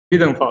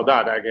reason for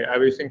that,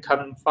 everything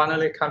can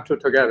finally come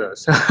together.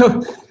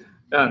 So,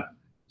 yeah.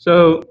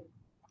 So,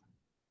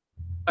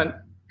 and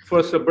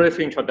first a brief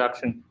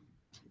introduction.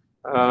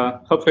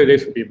 Hopefully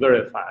this will be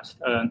very fast.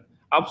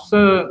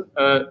 After,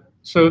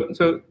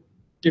 so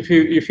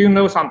if you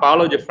know some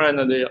biology friend,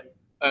 and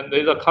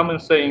there's a common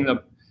saying.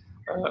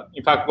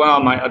 In fact, one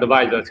of my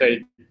advisors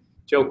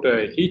joked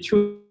he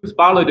chose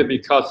biology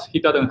because he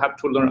doesn't have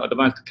to learn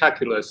advanced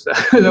calculus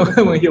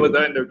when he was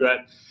an undergrad.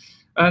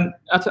 And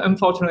that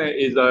unfortunately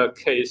is a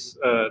case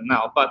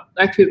now. But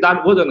actually,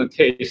 that wasn't the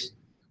case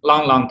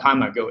long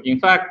time ago. In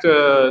fact,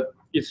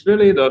 it's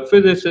really the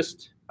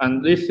physicist,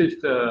 and this is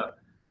the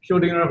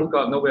Schrödinger who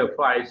got Nobel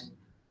Prize,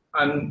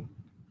 and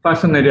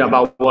fascinated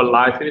about what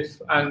life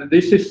is. And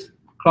this is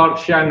Claude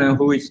Shannon,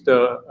 who is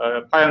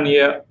the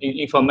pioneer in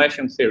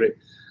information theory.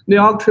 They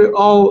actually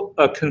all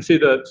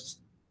considered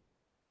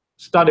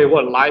study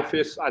what life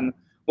is and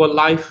what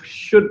life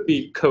should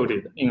be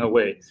coded in a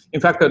way. In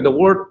fact, the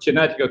word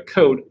genetic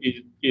code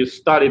is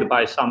studied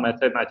by some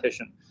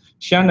mathematicians.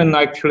 Shannon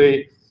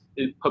actually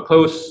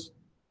proposed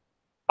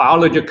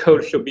biology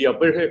code should be a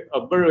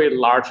very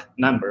large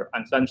number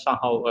and then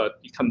somehow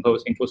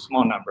decomposed into a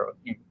small number of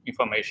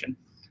information.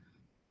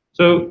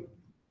 So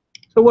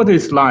what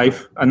is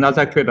life? And that's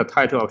actually the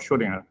title of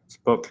Schrödinger's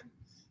book.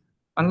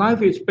 And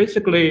life is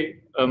basically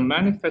a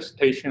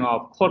manifestation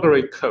of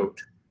quadratic code.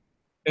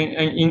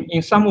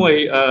 In some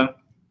way,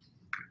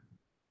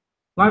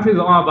 life is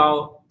all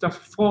about just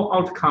 4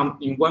 outcomes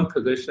in one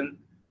position,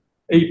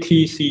 A,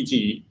 T, C,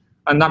 G,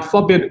 and that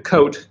 4-bit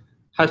code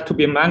has to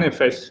be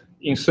manifest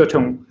in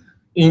certain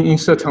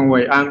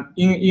way. And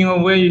in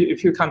a way,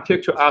 if you can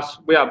picture us,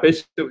 we are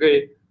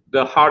basically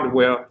the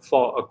hardware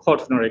for a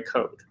quaternary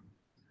code.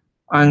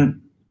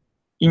 And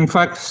in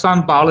fact,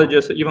 some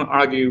biologists even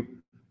argue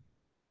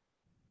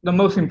the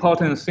most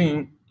important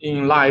thing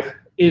in life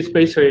is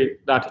basically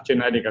that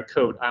genetic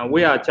code, and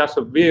we are just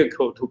a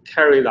vehicle to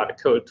carry that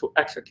code to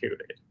execute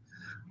it.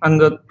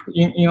 And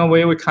in a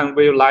way, we can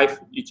view life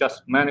is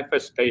just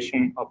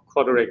manifestation of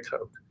quadratic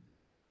code.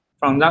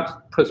 From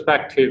that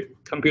perspective,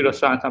 computer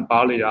science and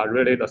biology are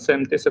really the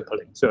same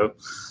discipline. So,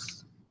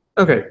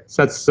 okay,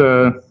 so that's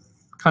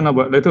kind of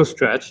a little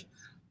stretch,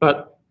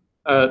 but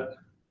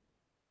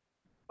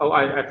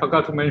I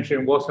forgot to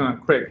mention Watson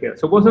and Crick here.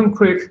 So Watson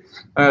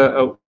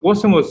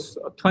was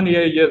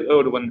 28 years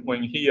old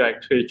when he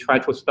actually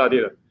tried to study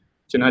the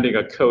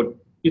genetic code.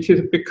 It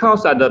is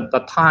because at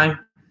the time,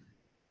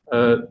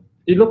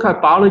 you look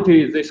at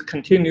biology, this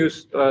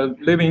continuous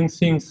living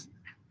things.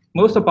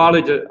 Most of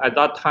biology at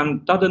that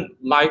time doesn't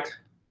like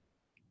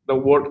the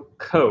word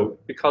code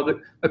because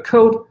a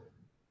code,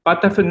 by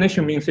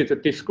definition, means it's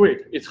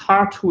discrete. It's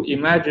hard to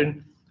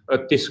imagine a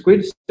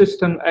discrete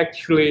system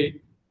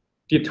actually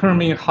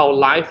determine how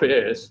life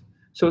is.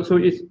 So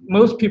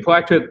most people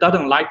actually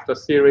doesn't like the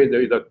theory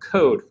there is a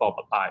code for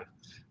life.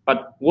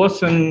 But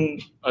Watson,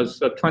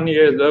 as 20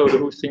 years old,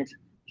 who thinks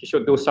he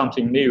should do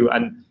something new,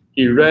 and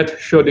he read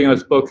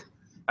Schrödinger's book,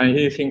 and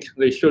he thinks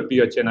there should be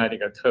a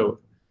genetic code.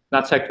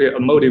 That's actually a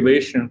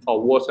motivation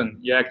for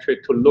Watson actually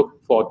to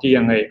look for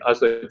DNA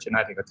as a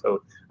genetic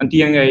code. And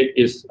DNA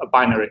is a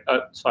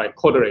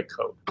quadratic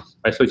code,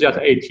 right? So just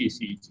A, T,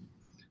 C, G.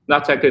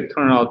 That's actually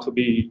turned out to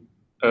be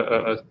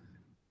a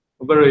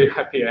very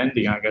happy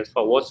ending, I guess,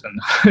 for Watson.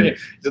 It's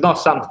not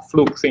some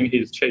fluke thing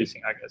he's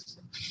chasing, I guess.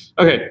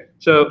 Okay,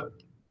 so,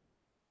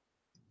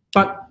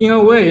 but in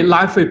a way,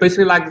 life is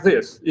basically like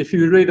this. If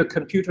you read a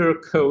computer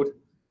code,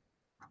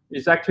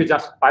 it's actually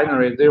just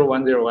binary 0,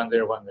 1, 0, 1,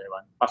 0, 1, 0,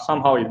 1, but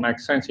somehow it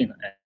makes sense in the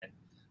end.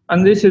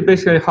 And this is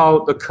basically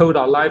how the code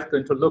of life is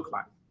going to look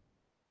like.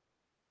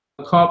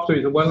 The top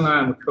is one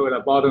line of code, at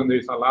the bottom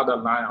is another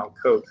line of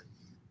code.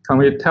 Can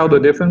we tell the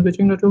difference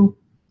between the two?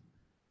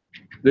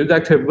 There's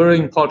actually a very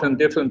important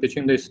difference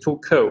between these two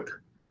codes.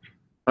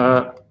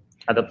 At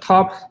the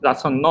top,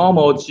 that's a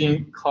normal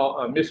gene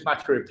called a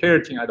mismatch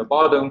repair gene. At the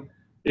bottom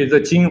is a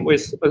gene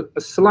with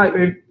a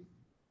slightly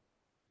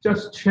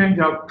just change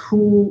of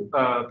two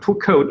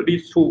code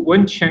leads to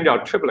one change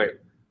of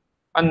triplet.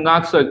 And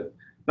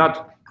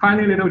that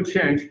tiny little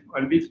change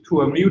leads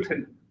to a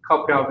mutant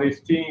copy of this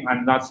gene,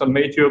 and that's a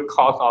major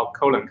cause of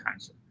colon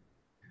cancer.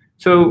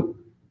 So,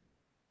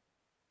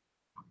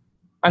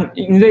 and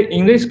in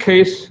this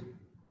case,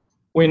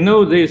 we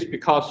know this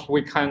because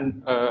we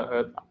can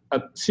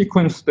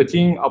sequence the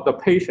gene of the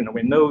patient.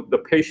 We know the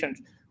patient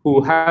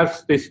who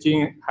has this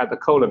gene had the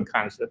colon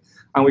cancer.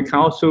 And we can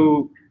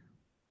also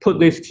put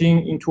this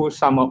gene into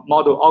some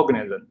model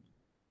organism,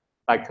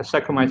 like a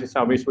Saccharomyces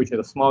cerevisiae, which is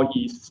a small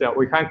yeast cell.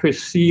 We can actually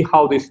see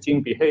how this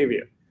gene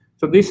behavior.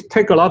 So this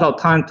takes a lot of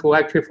time to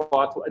actually for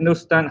us to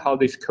understand how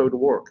this code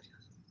works.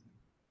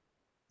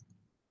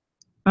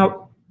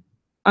 Now,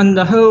 and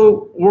the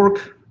whole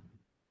work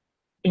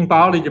in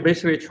biology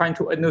basically trying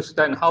to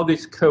understand how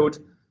this code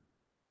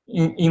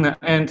in the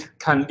end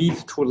can lead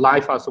to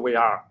life as we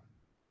are.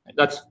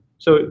 That's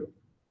so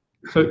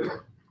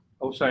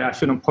oh sorry, I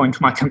shouldn't point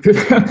to my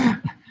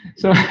computer.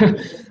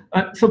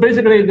 So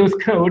basically those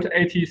code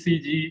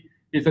ATCG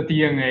is a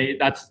DNA,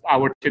 that's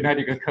our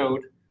genetic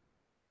code.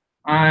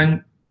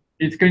 And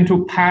it's going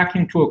to pack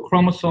into a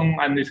chromosome,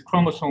 and this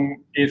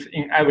chromosome is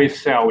in every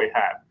cell we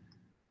have.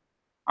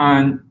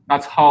 And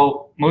that's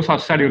how most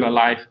of cellular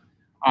life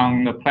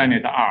on the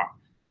planet are.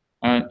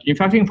 In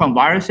fact, from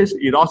viruses,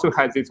 it also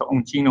has its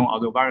own genome,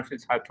 although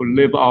viruses have to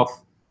live off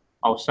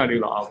our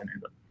cellular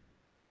organism.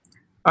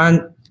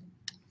 And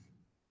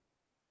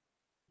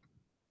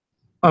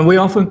we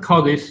often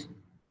call this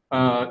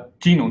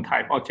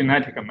genotype or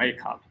genetic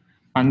makeup.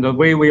 And the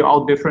way we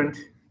are different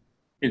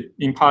is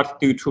in part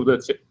due to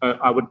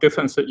our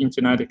difference in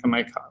genetic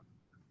makeup.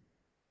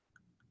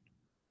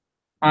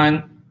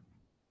 And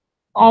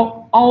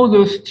all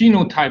those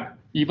genotypes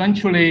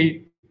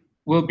eventually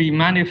will be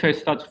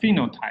manifest as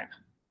phenotype.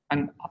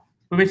 And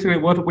basically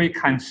what we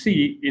can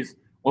see is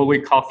what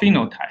we call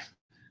phenotype.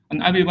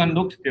 And everyone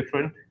looks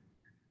different.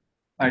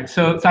 Right?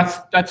 So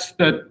that's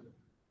the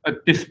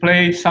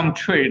display some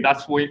trait.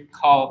 That's what we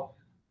call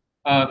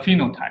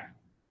phenotype.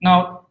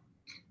 Now,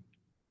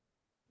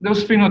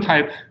 those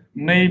phenotypes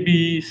may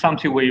be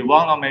something we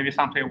want or maybe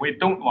something we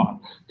don't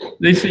want.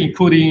 This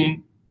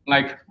including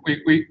like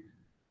we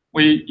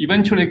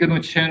eventually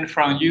going to change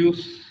from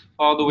youth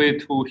all the way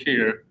to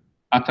here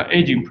at the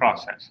aging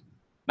process.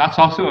 That's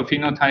also a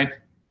phenotype.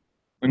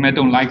 We may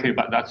don't like it,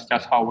 but that's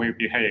just how we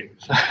behave.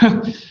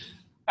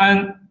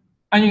 and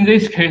in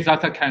this case,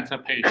 that's a cancer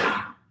patient,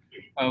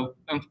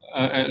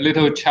 a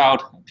little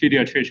child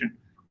pediatrician,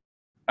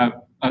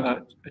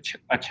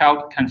 a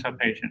child cancer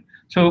patient.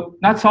 So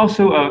that's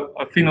also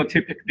a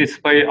phenotypic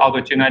display of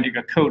the genetic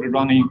code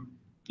running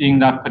in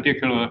that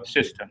particular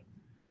system.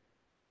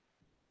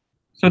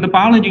 So the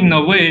biology, in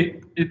a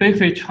way, is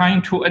basically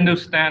trying to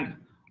understand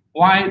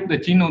why the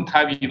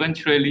genotype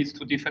eventually leads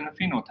to different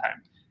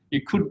phenotypes.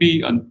 It could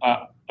be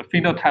a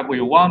phenotype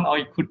we want, or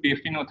it could be a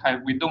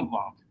phenotype we don't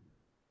want.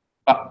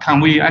 But can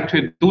we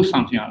actually do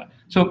something on it?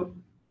 So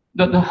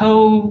the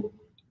whole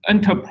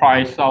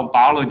enterprise of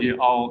biology,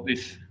 or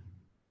this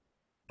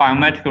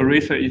biomedical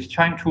research, is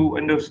trying to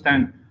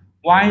understand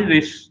why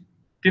this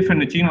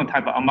different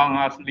genotype among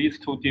us leads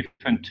to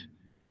different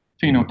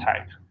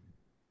phenotype.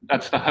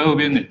 That's the whole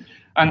business.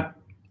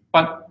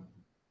 But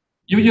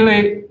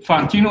usually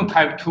from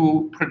genotype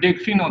to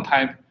predict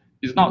phenotype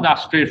is not that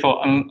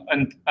straightforward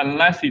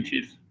unless it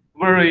is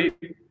very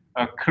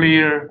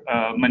clear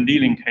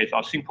Mendelian case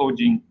or simple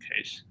gene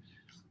case.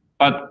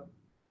 But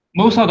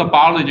most of the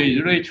biology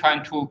is really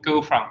trying to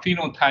go from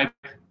phenotype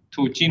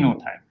to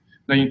genotype.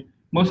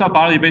 Most of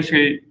biology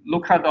basically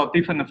look at the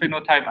different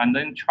phenotype and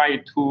then try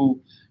to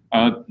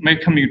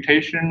make a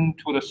mutation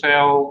to the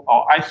cell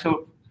or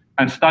isolate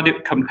and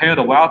compare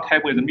the wild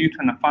type with the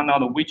mutant and find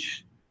out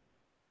which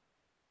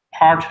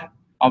part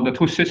of the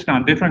two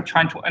systems are different,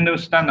 trying to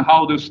understand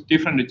how those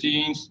different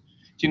genes,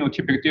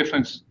 genotypic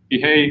difference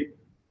behave,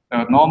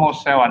 the normal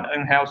cell and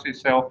unhealthy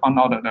cell, find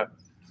out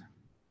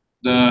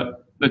the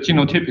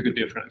genotypic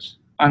difference.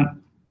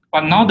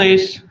 But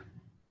nowadays,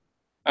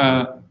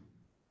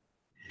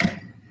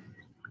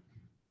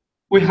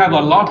 we have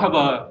a lot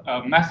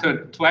of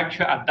method to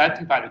actually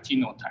identify the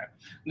genotype.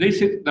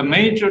 This is the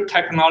major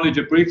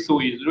technology breakthrough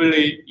is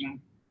really in,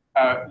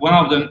 one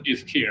of them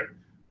is here.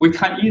 We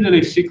can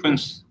easily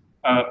sequence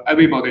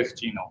everybody's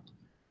genome.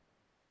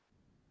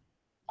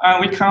 And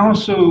we can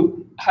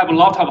also have a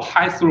lot of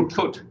high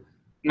throughput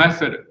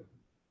method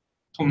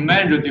to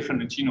measure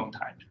different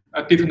genotype,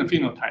 different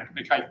phenotype.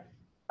 Because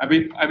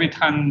every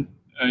time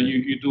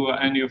you do an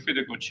annual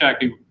physical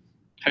check, you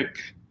take,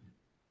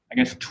 I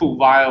guess, 2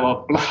 vials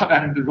of blood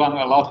and run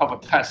a lot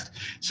of tests.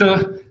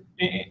 So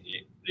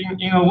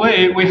in a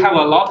way, we have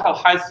a lot of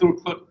high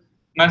throughput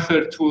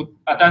method to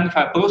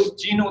identify both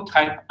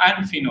genotype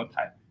and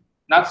phenotype.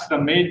 That's the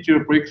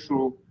major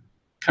breakthrough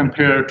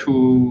compared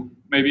to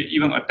maybe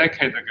even a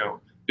decade ago.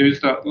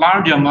 There's a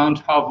large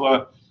amount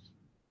of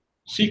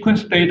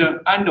sequence data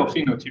and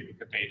phenotypic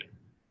data.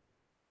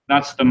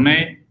 That's the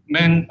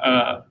main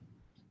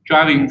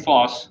driving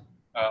force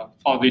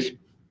for this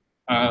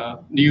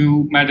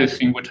new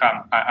medicine, which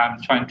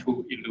I'm trying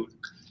to allude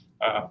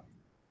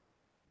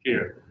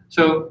here.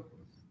 So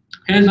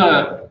here's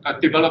a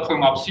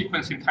development of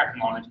sequencing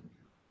technology.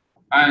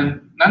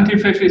 And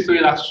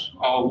 1953, that's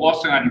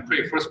Watson and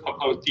Crick first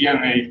proposed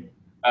DNA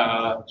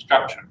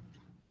structure.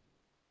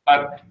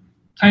 But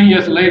 10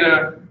 years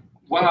later,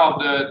 one of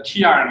the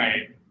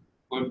tRNA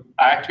would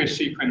actually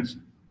sequence.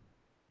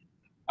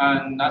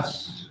 And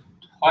that's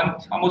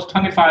almost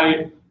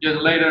 25 years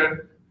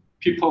later,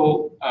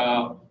 people,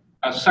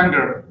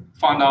 Sanger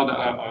found out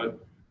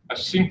a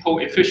simple,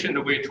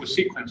 efficient way to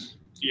sequence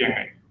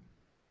DNA.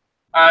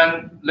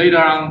 And later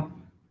on,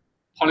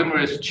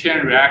 polymerase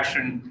chain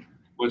reaction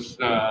was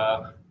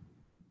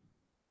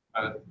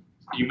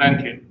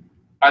invented.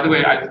 By the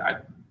way,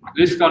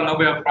 this got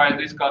Nobel Prize,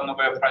 this got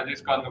Nobel Prize,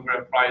 this got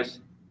Nobel Prize.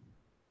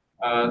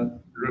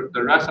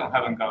 The rest of them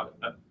haven't got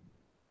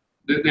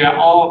it. They are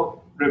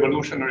all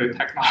revolutionary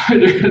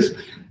technologies.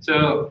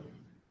 So,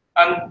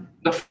 and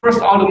the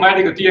first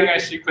automatic DNA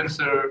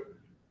sequencer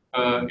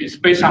is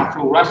based on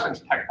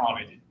fluorescence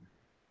technology.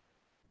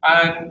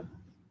 And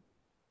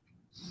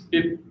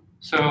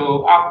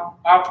so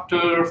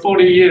after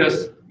 40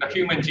 years, the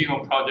Human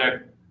Genome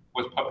Project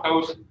was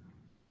proposed.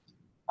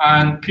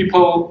 And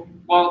people,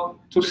 well,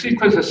 to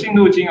sequence a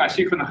single gene and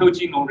sequence the whole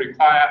genome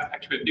require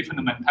actually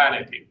different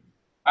mentality.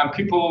 And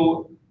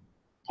people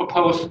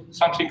propose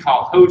something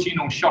called whole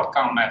genome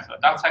shotgun method.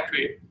 That's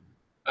actually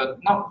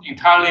not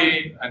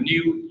entirely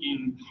new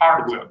in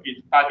hardware,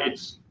 but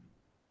it's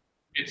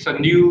a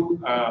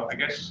new, I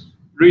guess,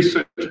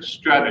 research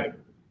strategy.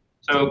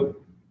 So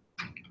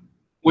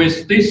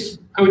with this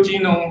whole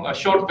genome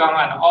shotgun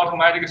and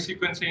automatic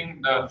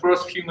sequencing, the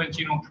first Human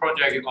Genome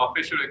Project is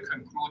officially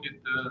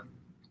concluded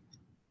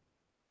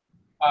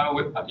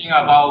in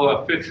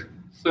about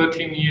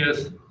 13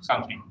 years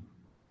something.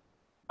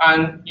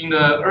 And in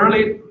the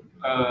early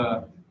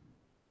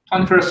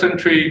 21st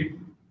century,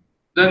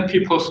 then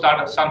people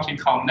started something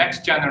called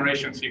next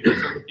generation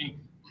sequencer.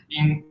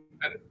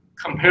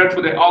 Compared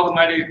to the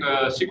automatic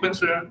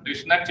sequencer,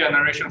 this next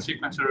generation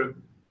sequencer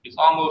is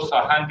almost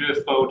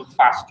 100-fold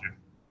faster.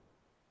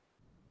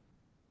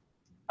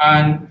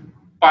 And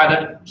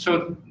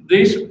so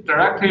this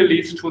directly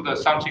leads to the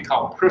something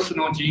called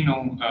personal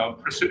genome,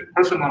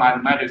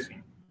 personalized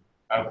medicine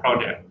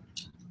project.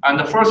 And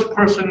the first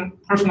personal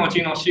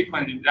genome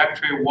sequence is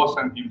actually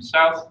Watson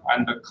himself,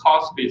 and the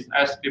cost is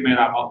estimated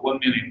about $1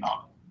 million.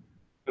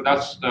 So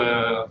that's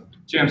the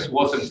James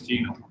Watson's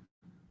genome.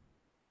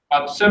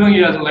 But 7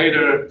 years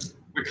later,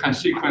 we can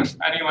sequence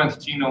anyone's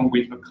genome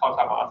with a cost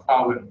of about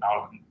 $1,000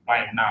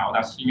 right now.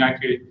 That's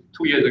actually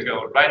 2 years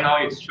ago. Right now,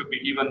 it should be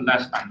even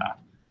less than that.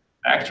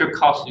 The actual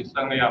cost is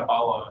only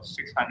about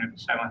 600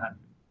 to 700.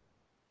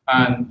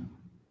 And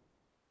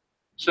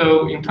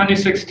so in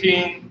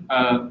 2016,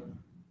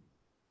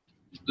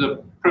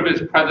 the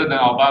previous President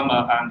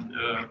Obama and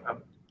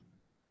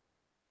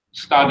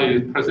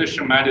started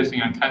Precision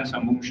Medicine and Cancer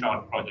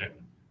Moonshot project.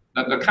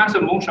 The Cancer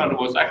Moonshot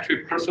was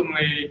actually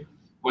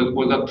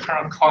was a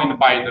term coined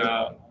by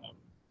the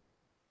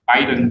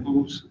Biden,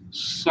 whose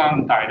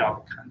son died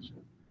of cancer.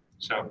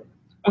 So,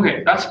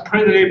 okay, that's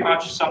pretty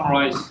much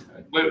summarized.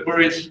 Where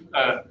is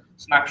a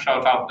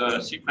snapshot of the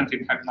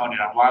sequencing technology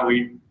and why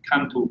we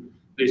come to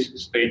this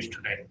stage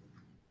today.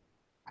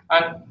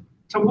 And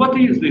so what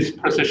is this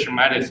precision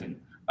medicine?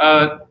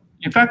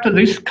 In fact,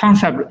 this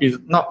concept is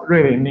not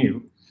really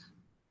new.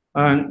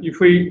 And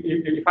if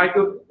I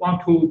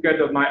want to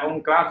get my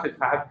own glasses,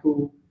 I have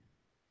to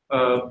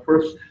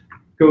first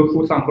go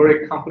through some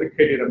very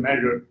complicated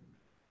measure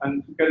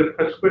and get a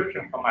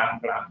prescription for my own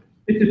glasses.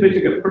 This is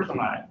basically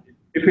personalized.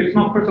 If it's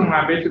not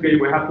personalized, basically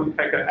we have to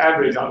take an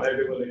average of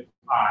everybody's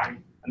eye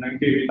and then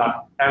give you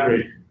that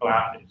average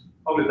glasses.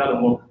 Probably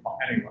doesn't work for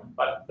anyone,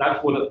 but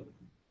that's what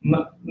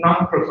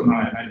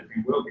non-personalized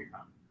medicine will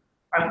become.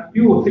 And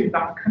you will think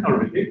that's kind of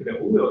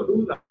ridiculous. Who will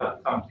do that,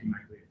 something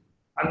like this?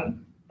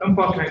 And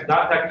unfortunately,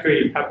 that's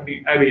actually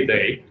happening every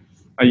day.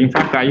 In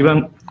fact, I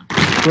even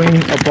bring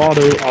a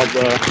bottle of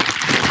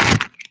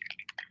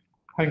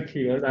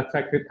painkiller. That's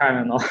actually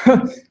Tylenol.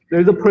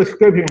 There's a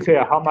prescription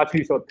here, how much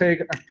you should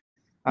take.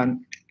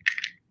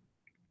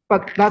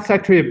 But that's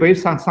actually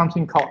based on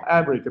something called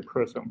average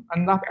person.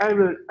 And that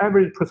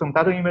average person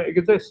doesn't even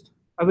exist.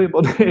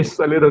 Everybody is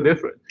a little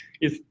different.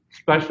 It's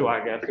special,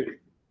 I guess,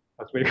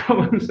 as we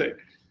commonly say.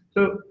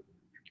 So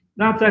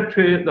that's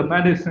actually the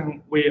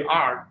medicine we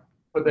are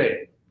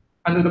today.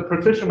 And the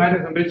precision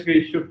medicine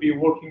basically should be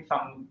working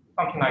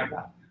something like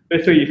that.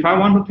 Basically, if I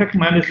want to take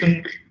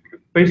medicine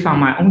based on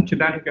my own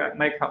genetic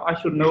makeup, I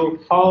should know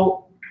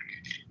how,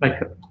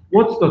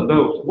 what's the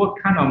dose, what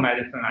kind of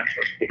medicine I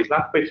should take.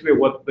 That's basically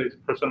what this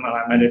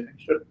personalized medicine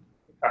should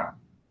become.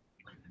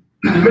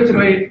 And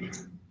basically,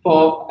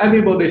 for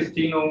everybody's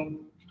genome,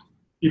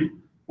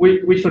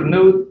 we should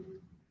know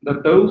the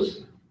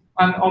dose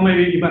and or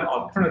maybe even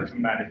alternative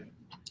medicine.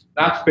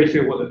 That's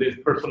basically what this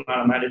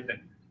personalized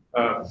medicine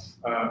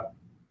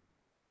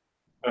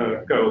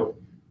go.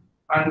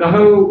 And the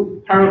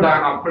whole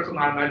paradigm of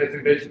personalized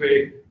medicine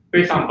basically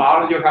based on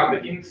biology, you have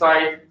the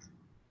insight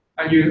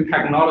and use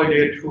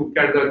technology to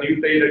gather new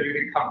data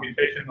using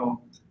computational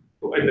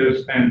to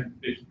understand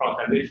this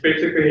process. It's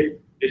basically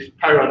this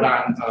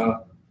paradigm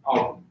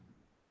of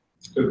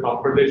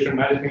so-called precision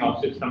medicine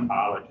or system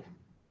biology.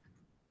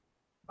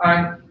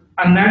 And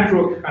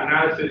network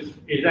analysis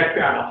is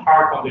actually at the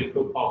heart of this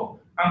problem.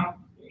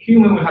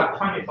 Human will have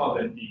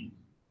 20,000 genes,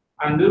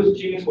 and those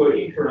genes will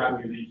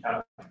interact with each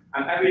other.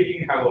 And every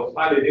gene has a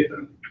slightly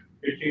different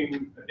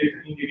between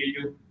different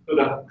individuals. So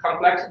the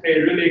complexity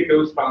really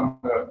goes from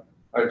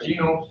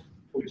genomes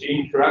to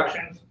gene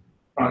interactions,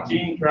 from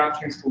gene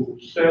interactions to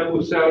cell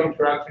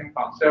interaction,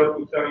 from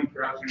cell-to-cell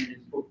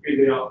interaction to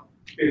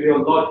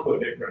physiological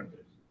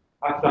differences.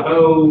 That's the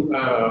whole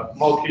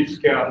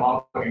multi-scale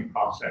modeling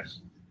process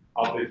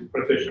of this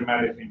precision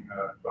medicine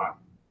drug.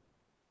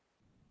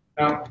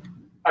 Now,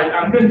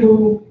 I'm going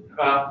to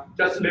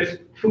just list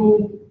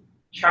two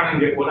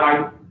challenges what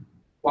I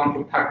want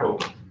to tackle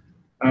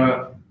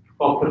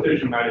for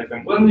precision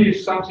medicine. One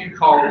is something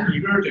called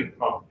emergent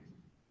property.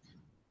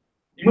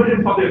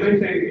 Emergent property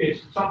basically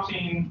is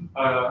something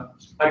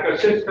like a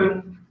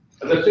system.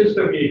 The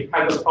system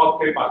has a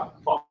property, but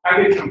for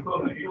every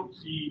component, you don't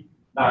see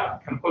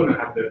that component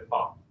has this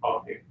property.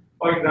 property.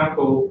 For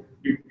example,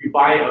 you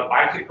buy a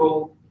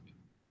bicycle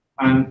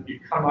and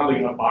it comes out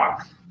in a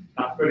box.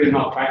 That's really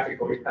not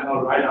bicycle. You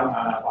cannot ride on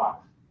that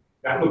box.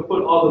 You have to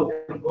put all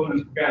the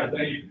components together,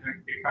 then you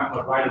can become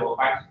a rideable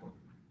bicycle.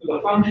 So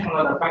the function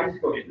of the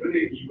bicycle is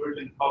really the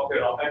emergent property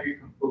of every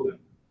component.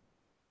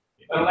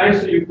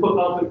 Unless you put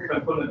all the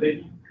components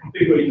they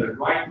configure in the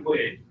right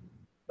way,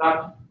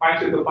 that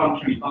bicycle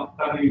function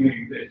doesn't even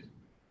exist.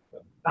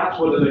 That's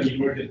what the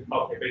emergent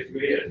property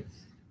basically is.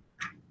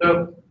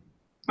 So,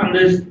 and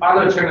this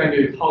other challenge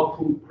is how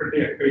to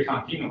predict based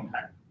on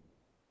genotype.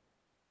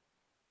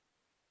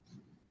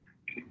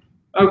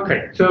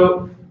 Okay,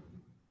 so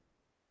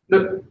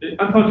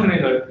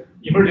unfortunately, the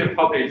emergent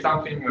property is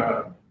something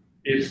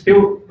is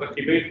still a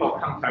debatable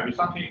concept. It's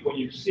something when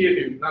you see it,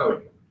 you know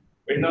it.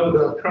 We know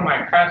the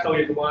termite castle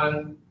is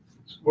one,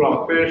 school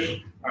of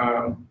fish,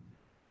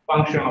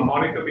 functional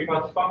molecule,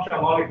 because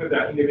functional molecules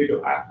are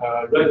individual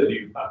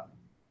residues, but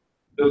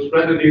those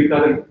residues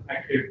doesn't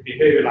actually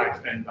behave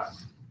like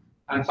enzymes.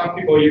 And some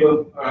people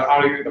even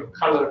argue the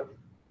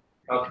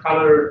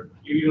color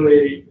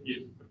usually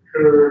is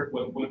occur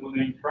when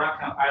the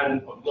interaction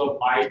ion absorbed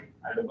light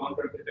at one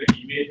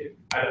frequency emitted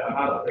at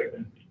another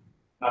frequency,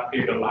 not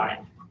the light.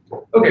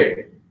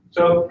 Okay,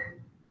 so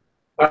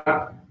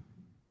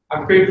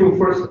I'm going to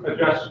first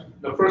address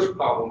the first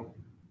problem,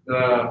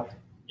 the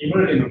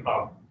emergent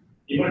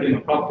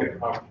property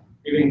problem,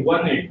 giving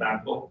one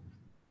example.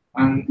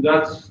 And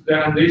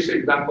this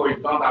example is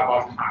not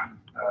about time.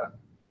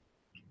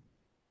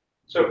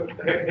 So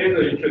here's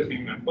the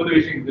interesting one. What do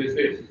you think this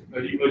is? The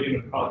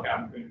emergent property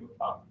I'm going to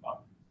talk about.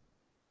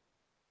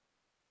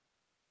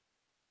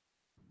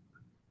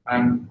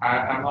 And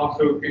I'm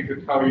also going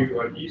to tell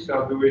you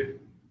E-cell do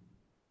it,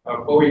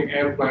 Boeing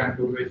airplane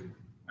do it,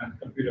 and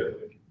computer do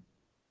it.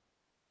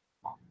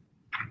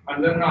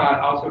 And then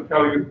I'll also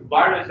tell you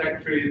virus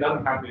actually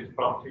doesn't have this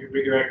property,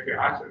 radioactive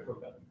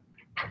isotope doesn't.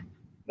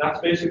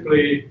 That's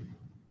basically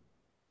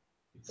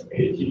it's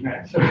aging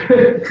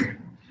actually.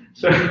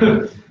 So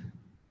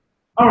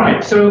all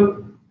right,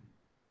 so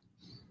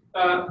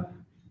I'm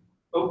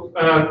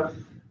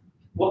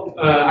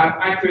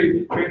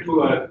actually going to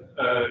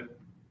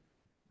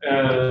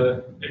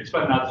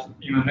explain that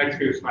in the next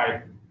few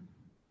slides.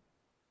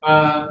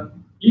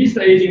 Yeast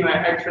aging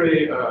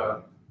actually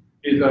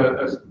is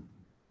a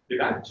did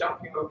I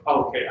jump in?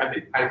 Oh, okay, I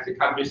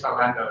think I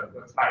misaligned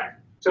the slide.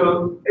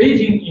 So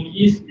aging in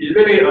yeast is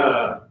really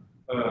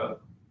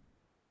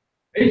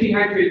aging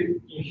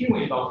actually in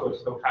human is also a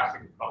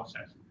stochastic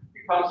process,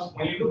 because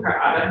when you look at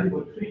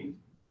identical twins,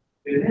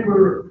 they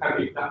never have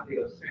exactly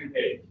the same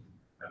age.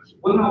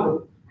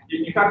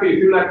 In fact, if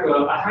you like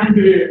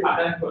 100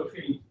 identical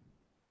twins,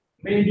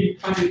 maybe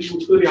 20 to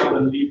 30 of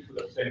them live to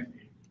the same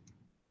age.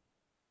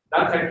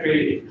 That's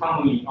actually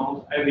common in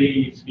almost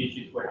every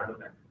species we have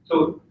looked at.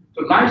 So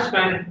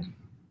lifespan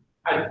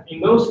in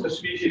those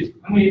species,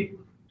 only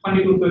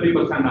 20 to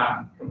 30%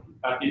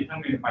 are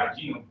determined by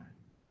genotype.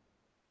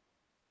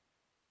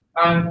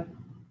 And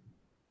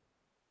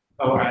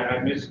I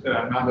missed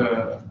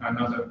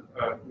another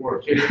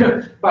word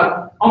here.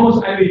 But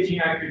almost every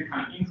gene actually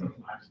can influence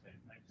lifespan.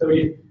 Right? So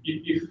if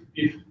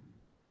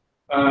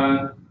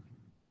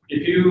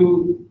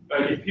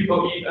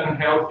people eat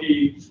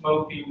unhealthy,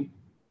 smoking,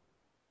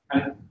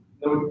 and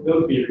there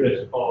will be a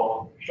risk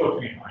of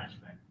shortening lifespan.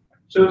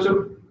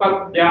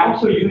 But there are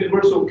also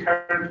universal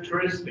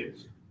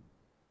characteristics,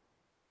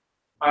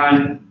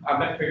 and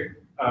I'm actually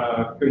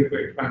going to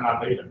explain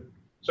that later.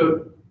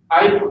 So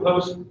I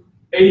propose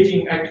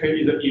aging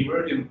actually is an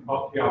emergent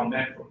property of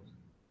networks,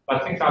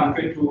 but since I'm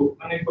going to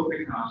only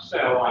focus on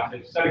cell, I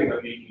say cellular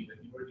aging is an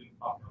emergent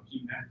property of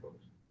gene networks.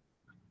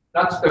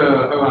 That's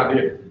the whole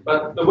idea.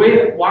 But the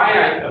way why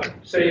I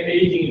say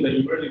aging is an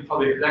emergent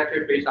property is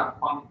actually based on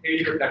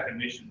quantitative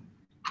definition.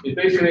 It's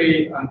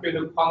basically I'm going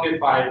to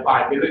quantify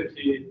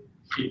viability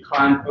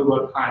decline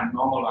over time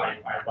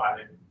normalized by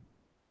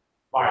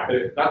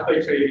viability. That's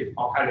basically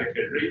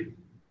mortality rate.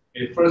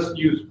 It's first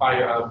used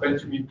by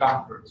Benjamin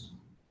Gumperz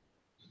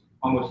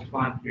almost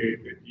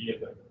 250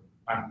 years ago.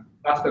 And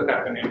that's the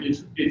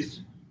definition.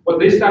 It's what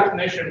this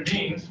definition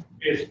means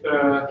is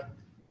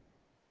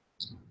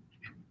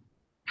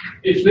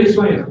if this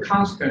one is a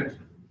constant,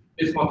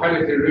 this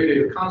mortality rate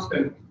is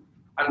constant,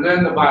 and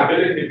then the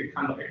viability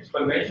becomes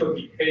exponential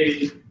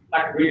decay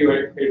like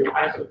radioactive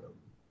isotope.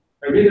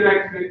 A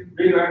radioactive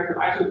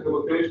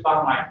isotope goes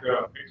down like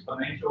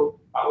exponential,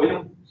 but we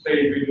don't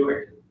say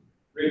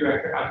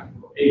radioactive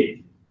isotope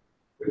age.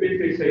 We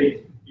basically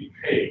say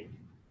decay.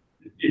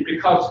 It's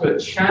because the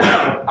chance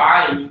of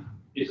dying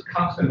is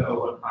constant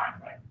over time,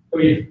 right? So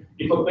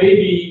if a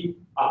baby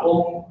are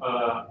born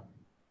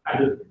at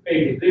the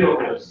age 0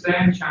 has the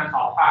same chance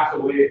of pass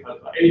away as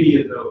 80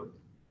 years old,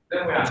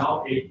 then we are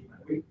not aging.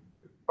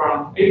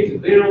 From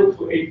age 0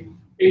 to age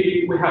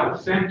 80, we have the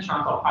same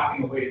chance of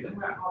passing away, then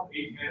we are not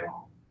aging at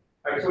all.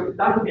 Right? So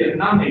that would be a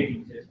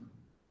non-aging system.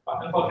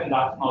 But unfortunately,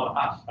 that's not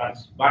us,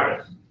 that's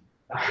virus.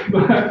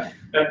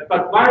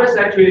 But virus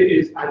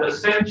actually has the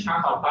same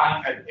chance of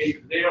dying at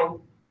age 0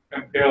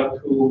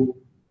 compared to,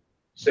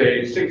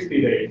 say,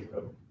 60 days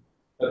ago.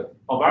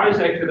 Ovaris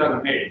actually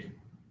doesn't age.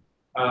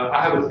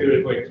 I have a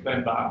theory to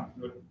explain that,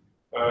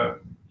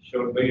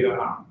 show later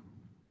on.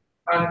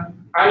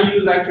 And I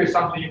use actually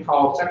something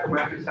called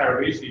cyclomatic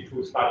sericity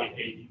to study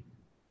aging.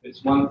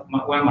 It's one of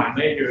my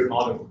major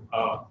model.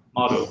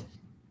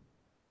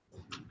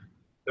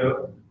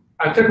 So,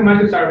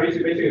 cyclomatic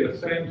sericity basically the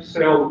same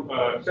cell,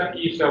 same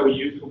E cell we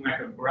use to make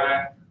a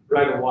bread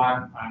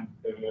wine, and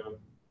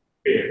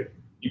beer.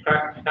 In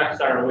fact,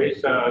 sericity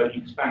is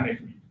in Spanish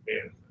means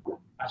beer.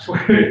 That's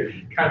where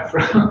it comes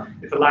from.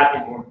 It's a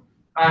Latin word.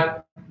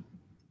 And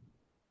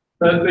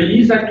the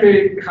yeast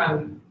actually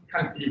can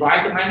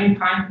divide many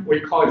times.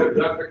 We call it a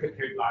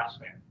replicative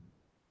lifespan.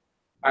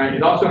 And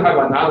it also have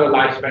another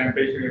lifespan,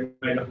 basically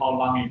how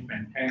long it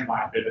maintains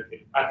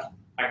viability. That's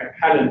like a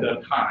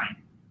calendar time.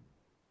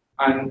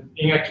 And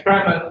in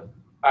experiment,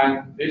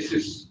 and this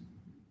is,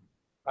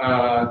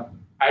 I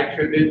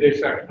actually did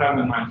this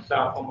experiment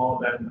myself for more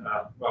than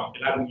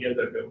 11 years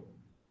ago.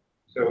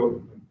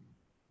 So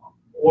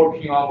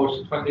working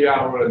almost 20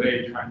 hours a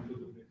day trying to do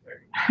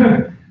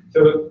this.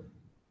 So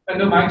in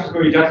the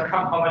microscope, you just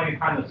count how many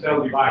times the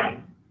cell divided.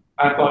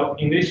 And for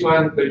in this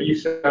one, the E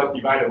cell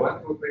divided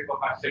 1, 2, 3, 4,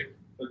 5, 6.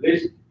 So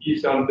this E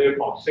cell live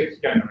for 6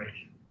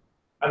 generations.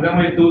 And then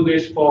we do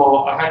this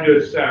for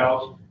 100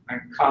 cells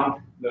and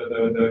count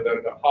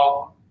the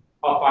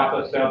how fast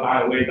the cell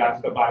die away.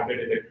 That's the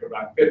viability curve.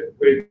 Fit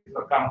with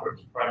the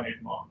complex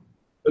primate model.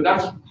 So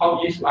that's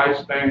how each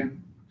lifespan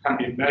can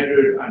be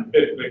measured and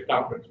fit with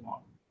complex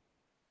model.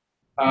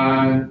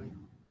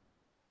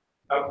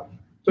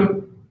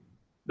 So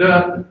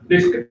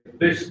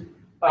this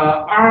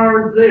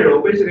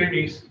R0 basically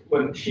means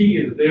when T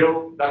is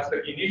 0, that's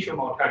the initial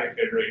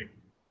mortality rate.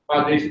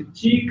 But this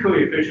G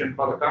coefficient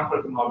for the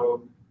complex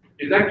model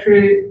is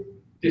actually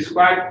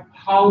describe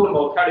how the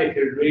mortality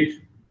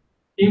rate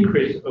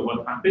increase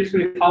over time.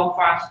 Basically, how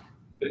fast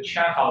the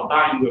chance of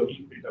dying will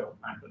increase over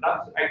time. So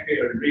that's actually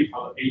a rate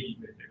of aging.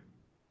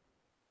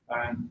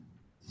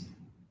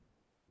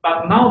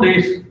 But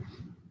nowadays,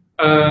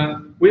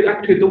 we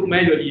actually don't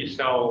measure E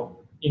cell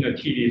in a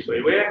TD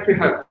way. We actually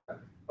have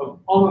an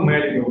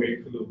automatic way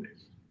to do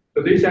this.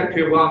 So this is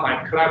actually one of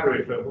my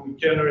collaborators who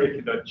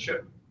generated a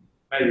chip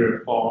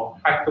measure for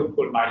high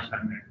throughput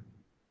lifespan measure.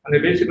 And they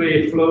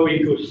basically flow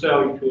into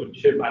cell into a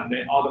chip and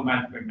they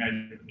automatically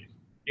measure this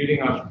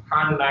using a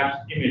time-lapse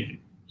image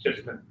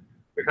system.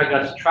 We can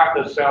just track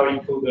the cell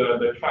into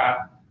the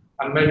trap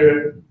and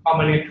measure how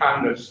many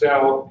times the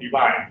cell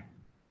divides.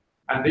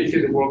 And this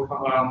is work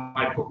on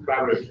my two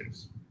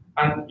collaborations.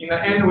 And in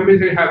the end, we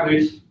basically have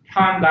these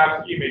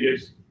time-lapse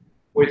images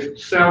with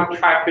cell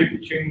traffic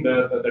between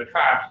the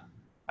traps.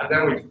 And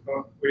then we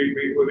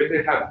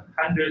basically have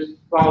hundreds,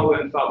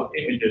 thousands of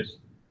images.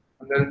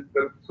 And then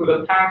so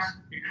the task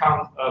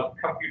becomes a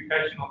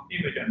computational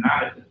image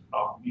analysis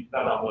problem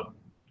instead of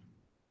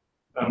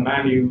a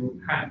manual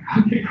hand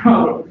counting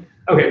problem.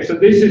 Okay, so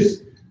this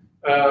is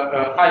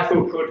a high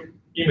throughput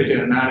image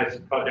analysis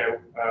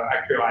project.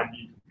 Actually, I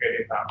need to get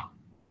it done.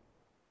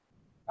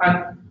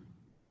 And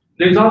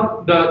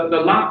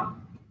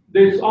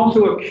there's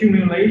also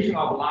accumulation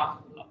of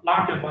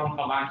large amount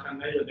of lifespan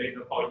measure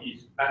data for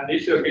yeast. And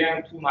this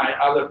again to my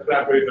other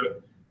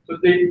collaborator. So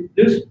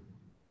this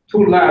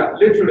two labs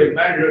literally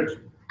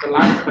measured the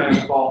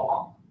lifespan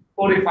for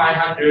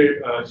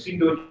 4,500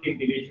 single gene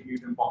deletion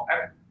mutant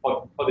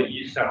for the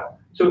yeast cell.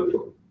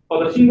 So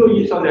for the single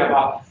yeast cell, there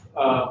are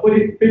about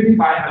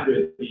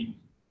 5,500 genes,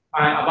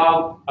 and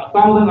about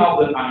 1,000 of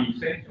them are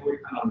essential. We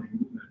cannot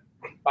remove them.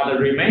 But the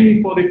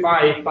remaining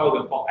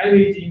 45,000 for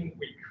every gene,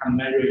 we can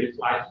measure its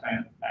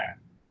lifespan back.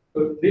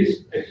 So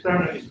this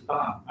experiment is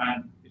done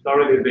and it's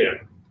already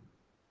there.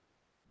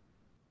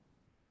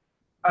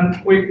 And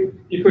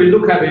if we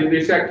look at it,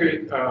 this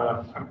actually,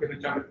 I'm going to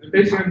jump.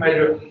 Basically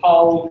measure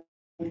how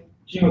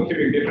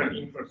genotypic different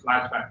influence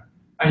lifespan.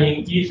 And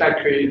in yeast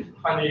actually it's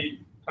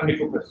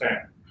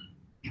 22%.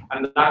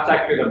 And that's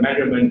actually the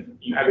measurement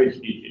in every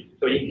species.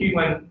 So in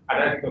human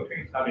identical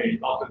twin study,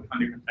 it's also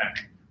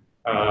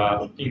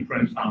 20%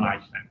 influence on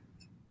lifespan.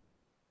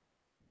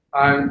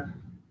 And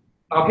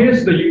now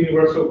here's the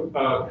universal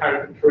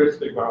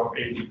characteristic of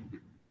aging.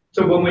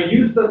 So when we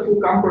use the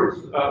two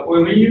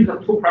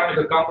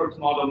parameter comforts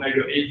model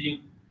measure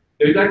aging,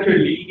 there's actually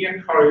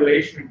linear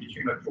correlation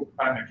between the two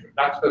parameters.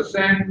 That's the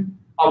same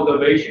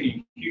observation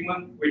in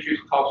human, which is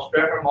called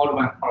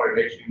Straper-Modelman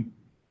correlation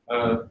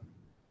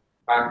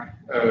back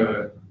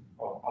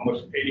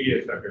almost 80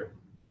 years ago.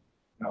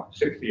 No,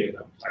 60 years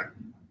ago.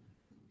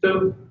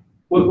 So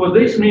what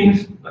this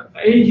means,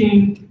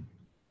 aging,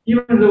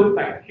 even though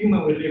like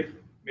human will live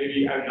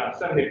maybe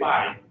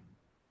 75,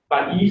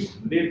 but yeast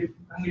live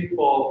only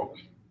for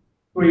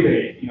 3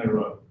 days in a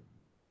row.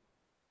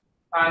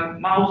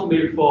 And mouse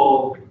live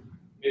for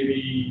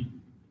maybe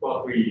 2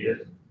 or 3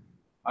 years.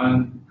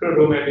 And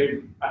turtle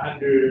maybe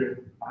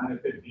 100,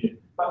 150 years.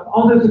 But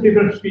all those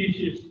different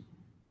species,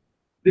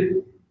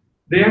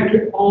 they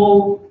actually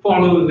all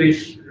follow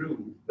this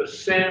rule, the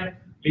same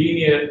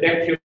linear,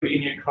 active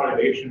linear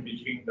correlation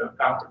between the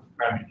comfort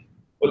parameters.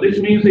 What this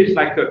means is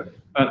like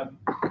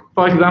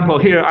For example,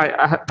 here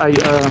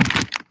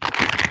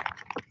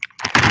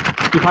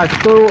if I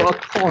throw a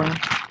coin,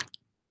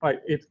 right,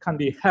 it can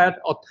be head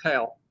or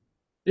tail.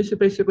 This is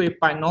basically a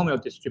binomial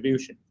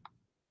distribution,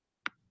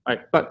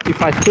 right? But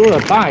if I throw a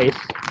dice,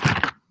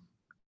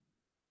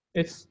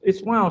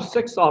 it's one of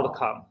 6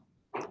 outcomes.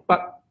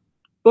 But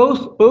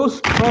both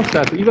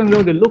processes, even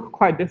though they look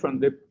quite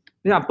different,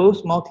 they are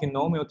both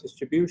multinomial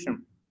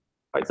distribution,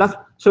 right?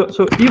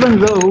 So even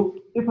though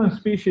different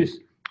species,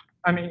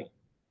 I mean,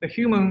 the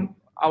human,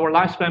 our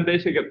lifespan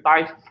basically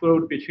dice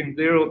throw between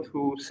 0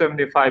 to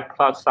 75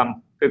 plus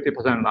some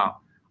 50% long.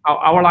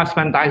 Our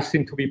lifespan dice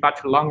seem to be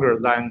much longer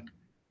than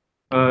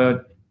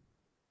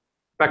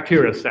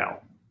bacterial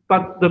cell.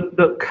 But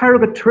the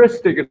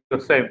characteristic is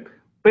the same,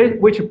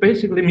 which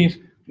basically means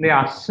there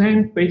are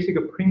same basic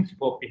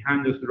principle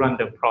behind this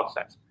random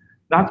process.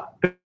 That's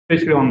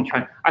basically what I'm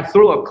trying. I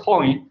throw a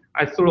coin,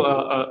 I throw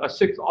a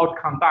 6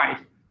 outcome dice,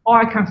 or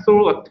I can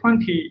throw a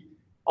 20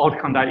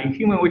 outcome dice. In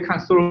human, we can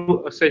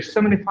throw, say,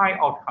 75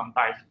 outcome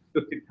dice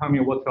to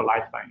determine what your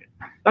lifespan is.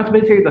 That's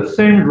basically the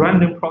same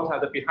random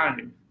process behind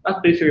it. That's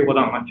basically what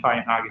I'm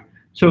trying to argue.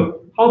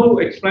 So how to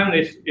explain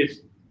this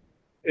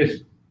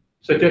is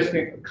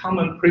suggesting a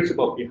common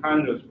principle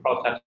behind this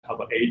process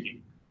of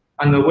aging.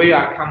 And the way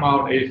I come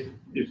out is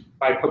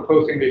by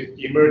proposing this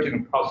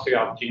emergent process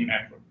of gene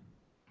network.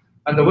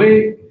 And the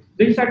way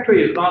this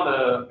actually is not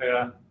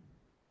a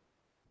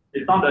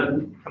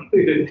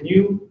completely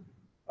new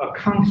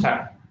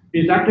concept.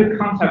 It's actually a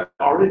concept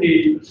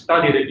already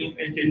studied in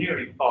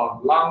engineering for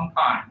a long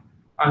time.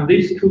 And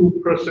these two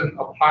persons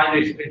apply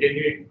this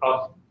engineering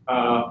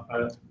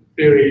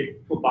theory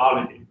to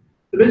biology.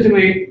 So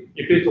basically,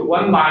 if it's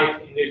one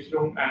light in this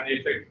room and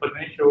it's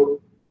exponential,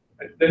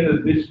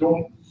 then this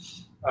room,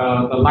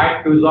 the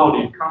light result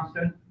is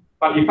constant.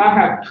 But if I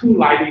have 2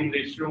 lights in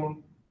this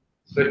room,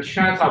 the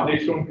chance of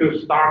this room to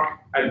start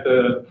at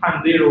the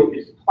time 0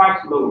 is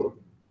twice lower.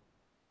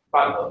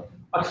 But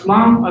as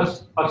soon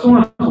as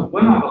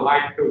one of the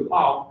lights goes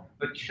off,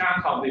 the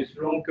chance of this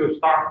room to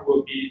start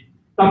will be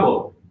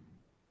double.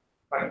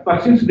 Right?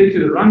 But since this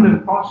is a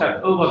random process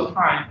over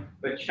time,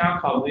 the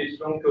chance of this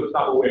room to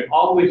start will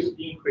always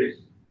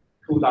increase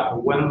to that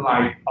 1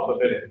 light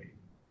probability.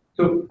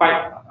 So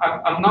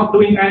I'm not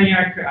doing any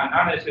actual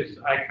analysis.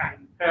 I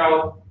can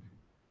tell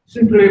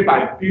simply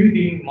by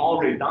building more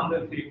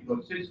redundancy in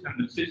the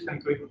system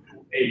is going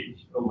to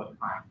age over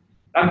time.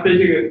 That's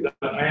basically the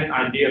main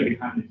idea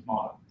behind this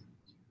model.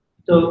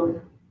 But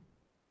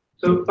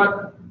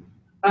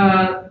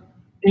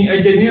in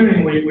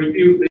engineering, we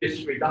build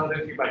this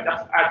redundancy by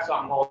just add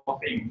some more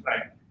things,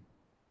 right?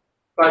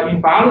 But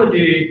in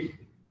biology,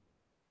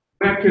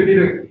 we actually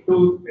didn't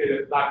do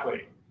it that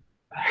way.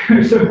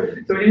 so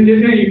in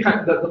engineering, you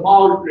can the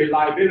more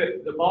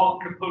reliability, the more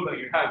component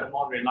you have, the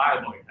more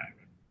reliable you have.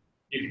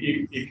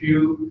 If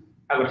you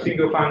have a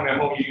single family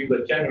home, you use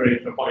a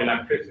generator for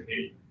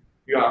electricity,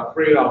 you are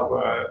afraid of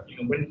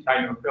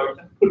winter, just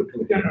put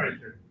 2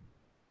 generators.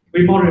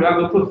 Be more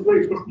reliable, put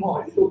 3, put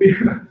more, it will be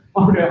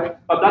more reliable.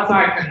 But that's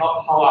actually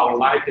not how our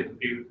life is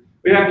built.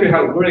 We actually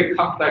have a very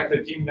complex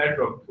gene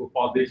network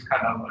for this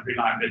kind of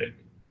reliability.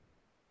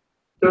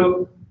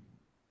 So,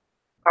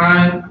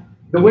 and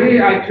the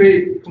way I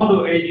treat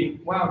model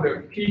aging, one of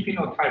the key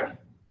phenotypes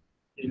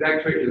is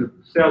actually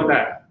cell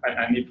death.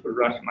 I need to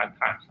rush my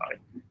time, sorry,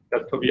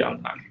 just to be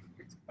on time.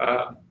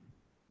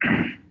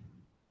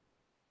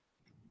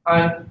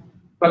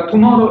 But to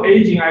model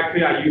aging,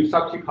 actually, I use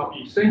something called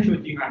essential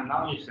gene and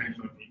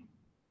non-essential gene.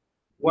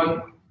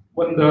 When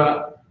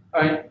the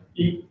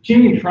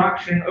gene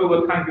interaction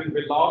over time will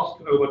be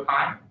lost over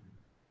time,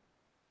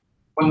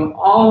 when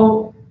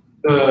all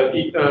the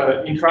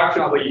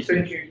interaction of the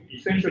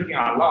essential gene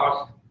are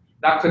lost,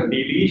 that's a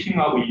deletion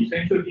of the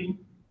essential gene.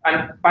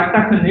 And by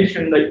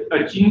definition,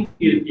 a gene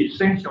is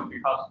essential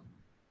because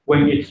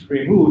when it's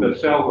removed, the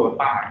cell will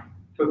die.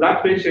 So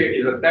that basically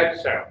is a dead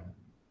cell.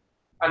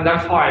 And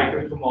that's how I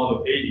go to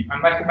model aging.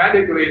 And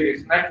mathematically,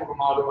 this network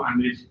model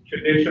and this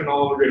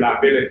traditional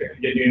reliability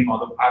engineering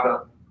model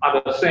are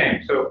the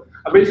same. So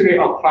I'm basically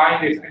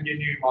applying this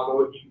engineering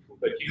model into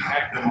the gene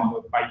network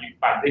model by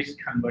this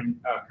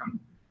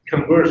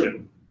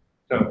conversion.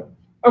 So,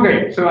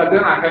 okay, so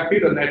then I have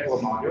built a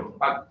network model,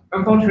 but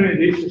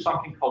unfortunately, this is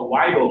something called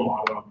Weiwei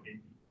model of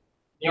aging.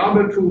 In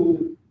order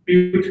to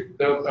build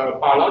the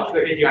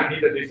biological aging, I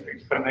needed this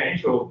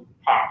exponential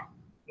part,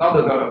 not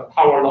the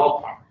power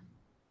law part.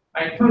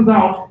 And it turns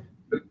out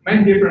the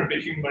main difference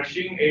between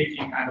machine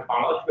aging and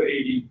biological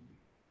aging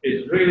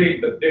is really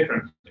the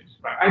differences.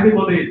 Right?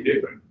 Everybody is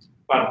different,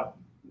 but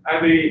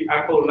every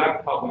Apple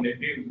laptop when they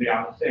build, they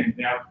are the same.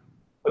 They are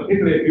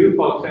particularly built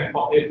for the same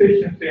for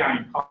efficiency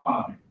and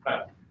economy.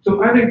 Right?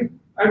 So I think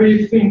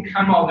everything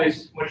come on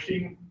this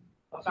machine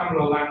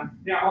assembly line,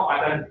 they are all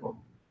identical.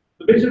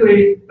 So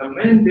basically, the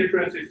main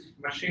difference is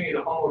machine is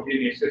a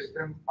homogeneous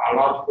system,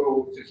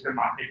 biological system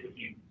are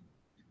heterogeneous.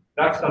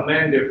 That's the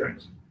main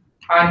difference.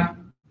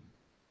 And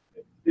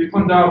it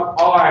turns out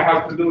all I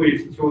have to do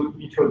is to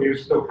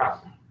introduce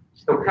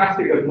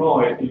stochastic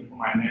noise into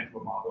my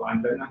network model,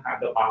 and then I have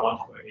the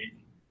biological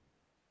aging.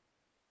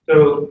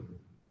 So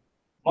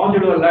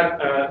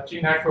modular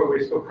gene network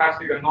with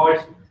stochastic noise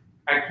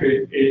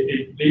actually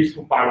it leads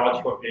to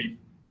biological age.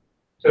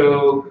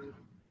 So,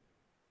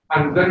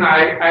 and then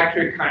I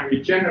actually can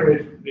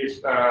regenerate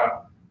this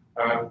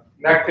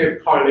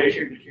negative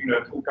correlation between the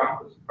two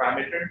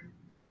parameters.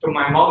 So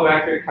my model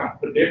actually can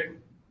predict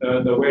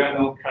the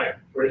well-known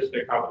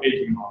characteristic of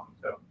aging model.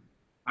 So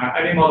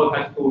any model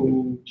has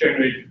to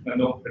generate the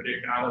known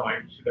prediction,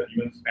 otherwise it shouldn't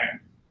even stand.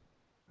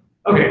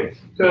 Okay,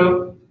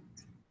 so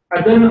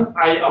and then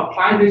I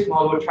apply this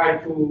model, try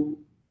to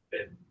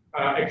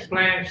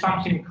explain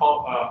something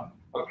called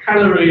a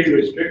calorie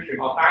restriction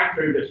or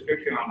dietary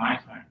restriction on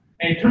lifestyle.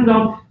 And it turns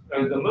out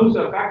the most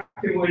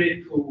effective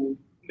way to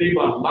live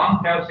a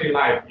long, healthy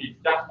life is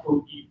just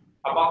to eat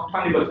about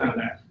 20%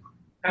 less,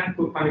 10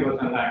 to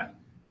 20% less.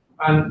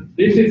 And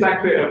this is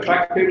actually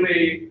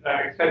effectively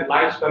extend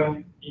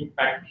lifespan in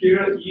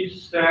bacteria,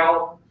 yeast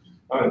cell,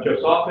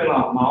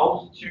 Drosophila,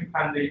 mouse,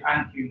 chimpanzee,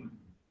 and human.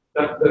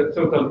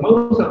 So the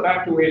most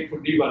effective way to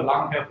live a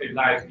long, healthy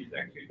life is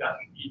actually just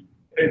eat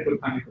 10 to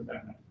 20%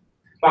 less.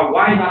 But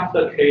why not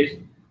the case?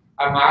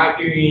 I'm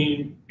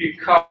arguing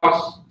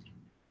because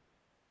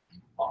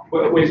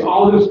with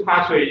all those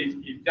pathways,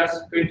 it's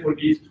just going to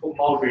lead to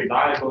more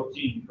reliable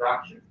gene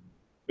interaction.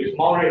 With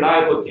more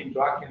reliable gene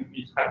interaction,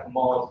 it has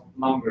more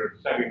longer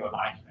cellular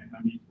lifespan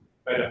and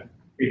better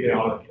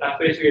physiology. That's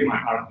basically my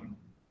argument.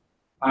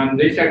 And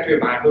this actually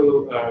my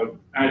whole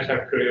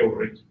NSF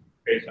career is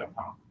based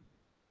upon.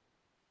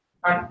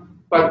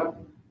 But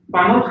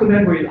biological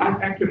network is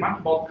actually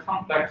much more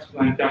complex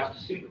than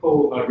just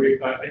simple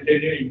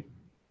engineering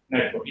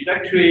network. It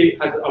actually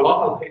has a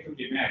lot of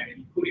heterogeneity,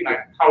 including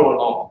like power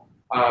law.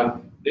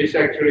 This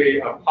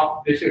actually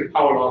this is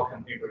power law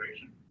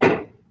configuration.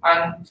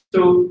 And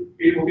so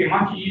it will be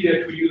much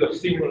easier to use a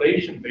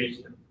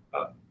simulation-based.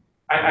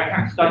 I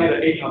can study the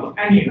aging of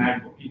any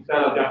network instead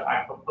of just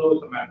I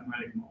propose a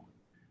mathematical model.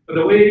 So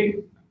the way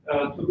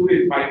to do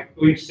it by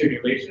doing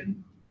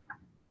simulation.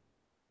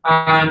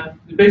 And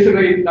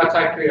basically, that's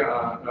actually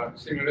a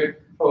simulation.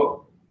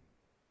 So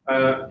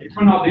it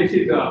turns out this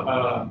is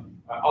an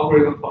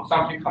algorithm for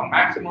something called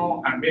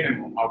maximal and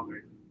minimal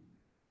algorithm.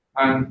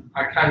 And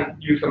I can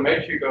use a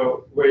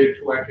metrical way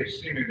to actually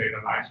simulate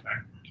the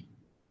lifespan.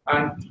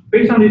 And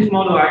based on this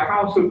model, I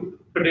can also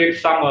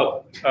predict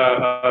some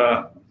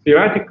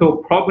theoretical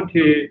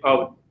property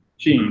of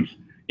genes,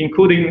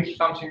 including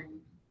something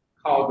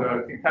called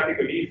the synthetic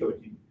lethal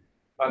gene.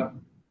 But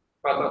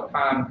the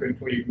time I'm going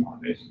to ignore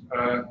this.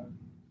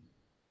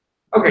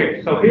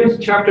 Okay, so here's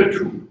chapter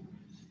 2,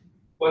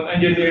 when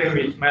engineering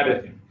meets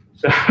medicine.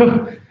 So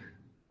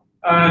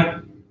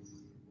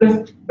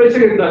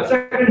basically the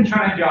second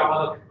challenge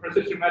of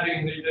precision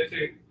medicine is they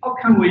say, how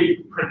can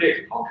we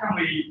predict? How can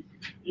we,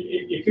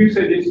 if you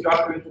say this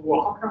drug is going to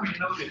work, how can we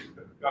know this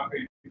drug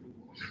is going to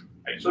work?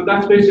 Right, so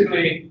that's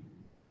basically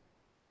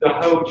the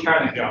whole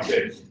challenge of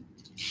this.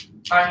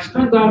 And it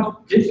turns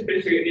out this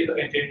basically is an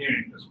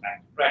engineering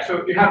perspective, right?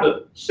 So you have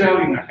the cell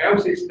in a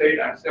healthy state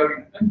and cell in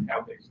an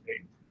unhealthy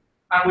state.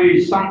 And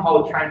we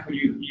somehow try to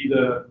use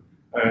either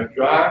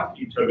drug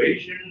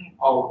intervention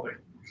or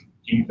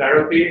gene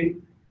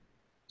therapy,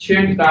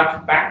 change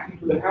that back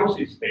into the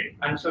healthy state.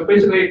 And so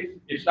basically,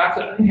 if that's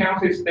an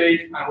unhealthy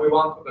state and we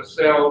want the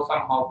cell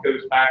somehow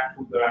goes back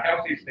to the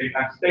healthy state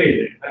and stay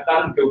there, and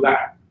doesn't go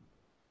back.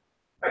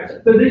 Right?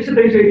 So this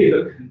basically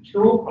is a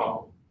control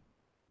problem.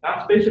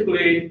 That's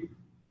basically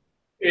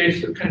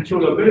is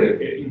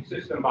controllability in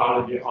system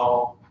biology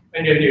or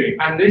engineering.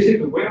 And this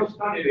is well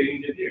studied in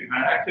engineering.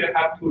 I actually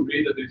have to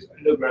read this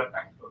undergrad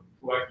textbook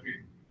to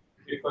actually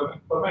be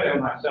familiar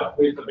myself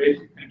with the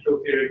basic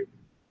control theory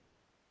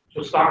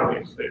to start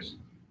with this.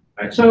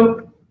 Right?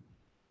 So,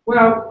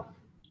 well,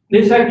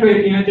 this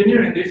actually in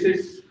engineering, this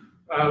is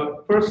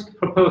first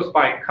proposed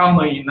by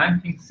Kalman in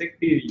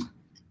 1960,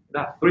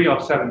 that's 3 or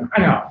 7.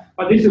 Anyhow,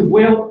 but this is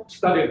well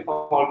studied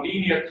for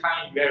linear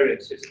time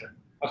invariant system.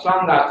 As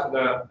long as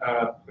the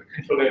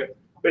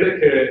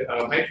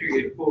controllability matrix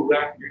is full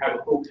rank, you have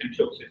a full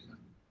control system.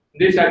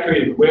 This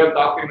actually is well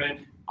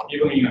documented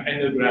even in an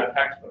undergrad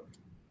textbook.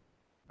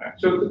 Right.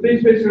 So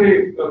this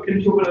basically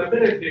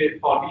controllability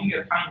for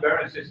linear time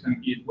invariant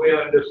system is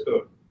well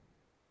understood.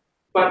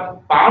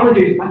 But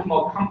biology is much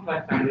more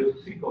complex than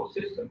a single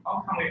system.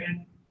 How can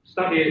we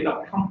study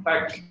the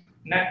complex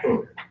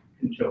network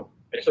control?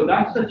 Right. So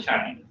that's the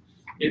challenge.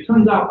 It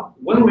turns out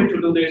one way to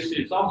do this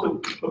is also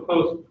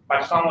proposed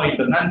by someone in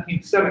the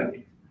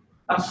 1970s.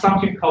 That's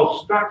something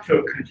called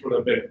structural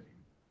controllability.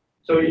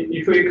 So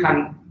if we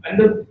can,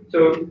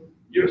 so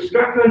your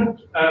structural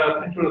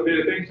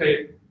controllability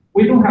say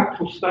we don't have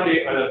to study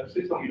a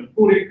system in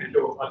fully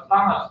controlled as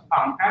long as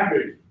on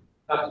average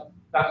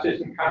that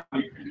system can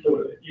be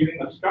controlled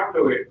using a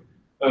structural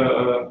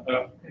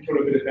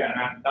controllability,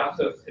 and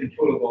that's a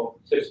controllable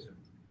system.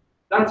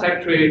 That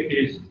actually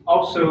is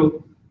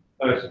also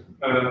a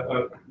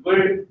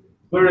very,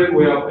 very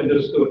well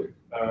understood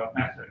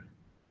method.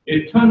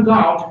 It turns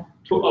out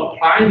to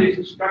apply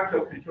this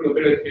structural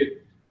controllability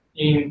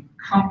in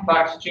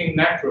complex gene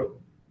network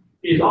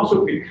is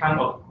also become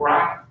a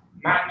graph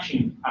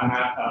matching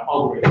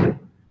algorithm.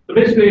 So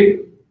basically,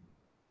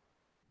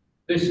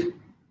 this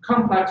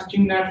complex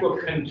gene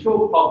network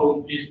control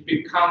problem is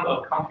become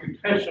a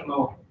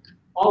computational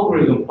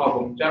algorithm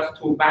problem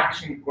just to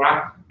matching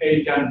graph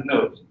age and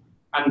nodes.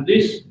 And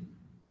this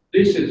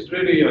is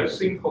really a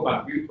simple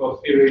but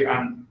beautiful theory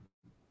and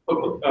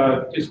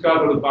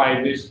discovered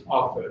by these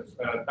authors,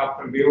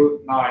 Dr.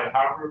 Liu now at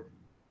Harvard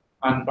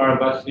and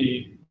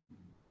Barabasi.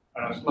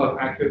 Slug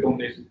actually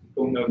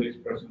don't know this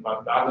person,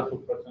 but the other two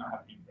persons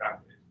have been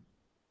practiced.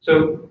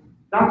 So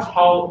that's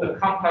how the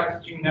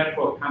complex gene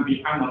network can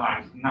be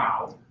analyzed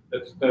now.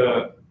 That's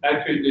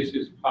actually this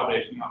is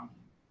published in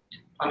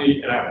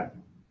 2011.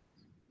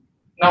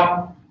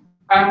 Now,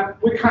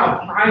 we can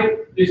apply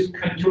this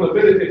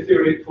controllability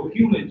theory to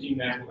human gene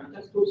network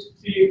just to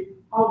see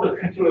how the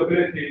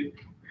controllability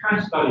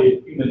can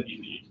study human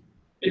disease.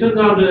 It turns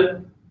out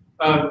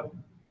that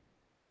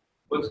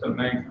what's the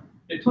name?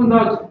 It turns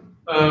out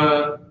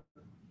the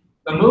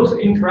most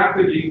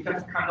interactive gene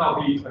just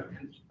cannot be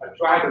a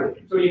driver.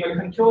 So in a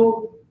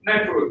control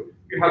network,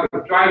 you have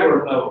a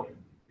driver node.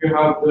 You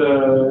have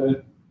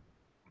the,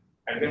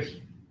 I guess,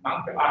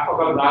 I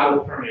forgot the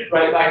other term,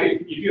 right?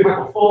 Like if you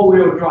have a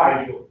four-wheel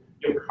drive,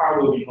 your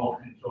car will be more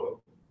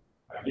controllable.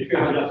 If you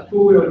have just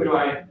two-wheel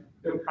drive,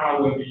 your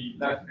car will be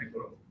less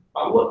controllable.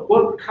 But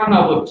what kind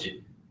of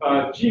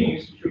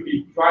genes should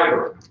be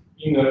driver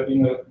in a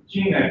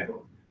gene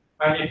network?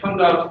 And it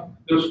turns out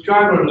those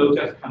driver nodes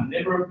just can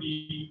never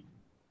be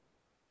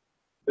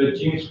the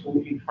genes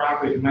who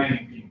interact with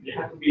many genes. They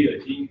have to be the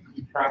genes who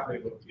interact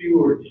with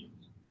fewer genes.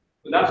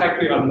 So that's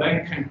actually a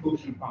main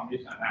conclusion from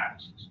this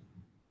analysis.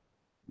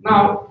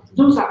 Now,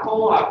 those are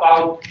all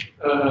about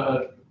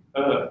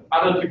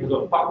other types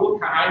of, but what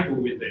can I do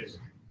with this?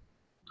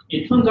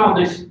 It turns out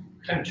this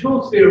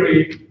control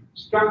theory,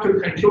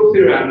 structured control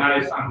theory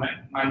analysis and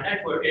my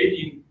network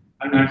aging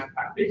analysis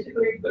are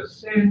basically the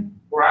same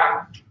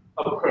graph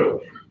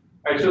approach.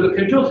 Right, so the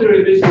control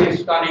theory basically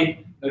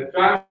study the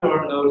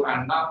driver node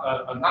and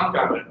a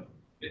non-driver node.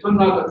 It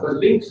turns out that the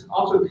links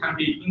also can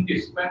be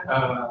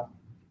indispensable.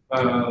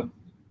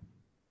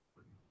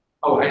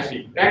 Oh, I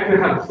see. They actually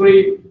have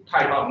three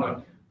types of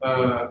nodes.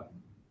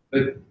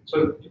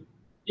 So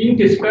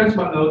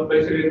indispensable node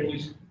basically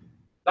means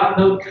that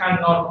node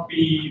cannot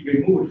be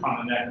removed from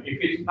the network. If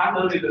it's not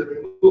only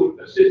removed,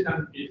 the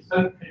system is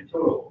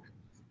uncontrollable.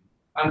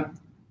 And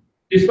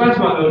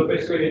dispensable node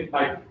basically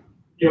like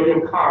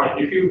your car,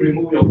 if you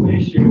remove your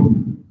windshield,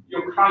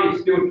 your car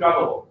is still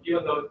drivable,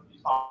 even though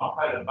it's not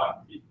pilot,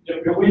 but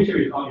your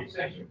windshield is not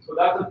essential. So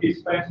that's a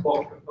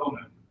dispensable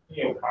component in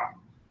your car.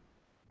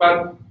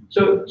 But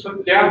so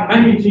there are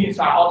many genes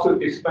are also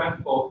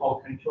dispensable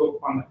for control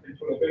from the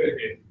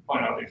controllability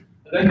point of view.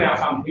 And then there are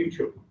some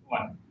neutral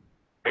ones.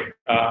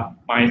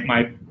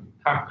 My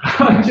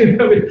I'll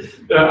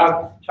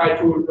try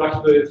to rush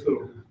this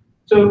through.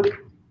 So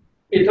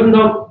it turns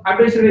out I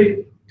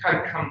basically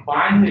can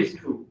combine these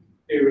two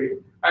theory.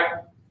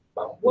 But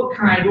what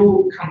can I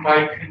do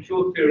combine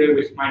control theory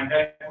with my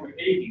network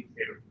aging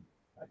theory?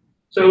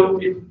 So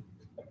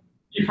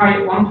if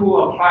I want to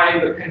apply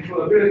the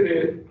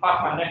controllability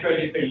plus my network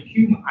aging in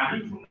human, I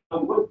need to know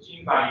what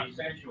genes are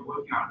essential,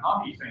 what genes are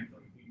not essential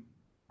in human.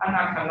 And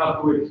I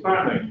cannot do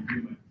experiment in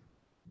human.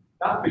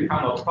 That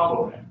becomes a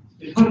problem.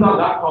 It turns out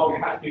that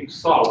problem has been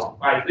solved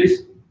by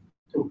these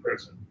two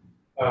persons,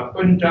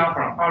 Feng Zhang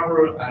from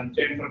Harvard and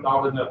James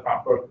Doudna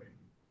from Berkeley.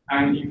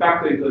 And in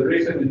fact, it's a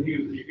recent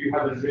news. If you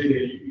haven't read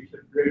it, you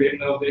should really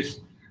know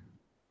this.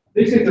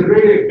 This is a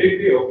really big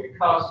deal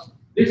because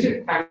this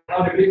is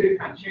technology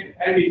can change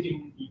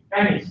everything in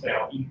any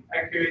cell.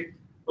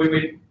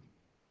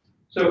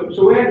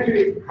 So we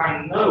actually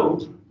can know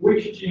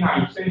which genes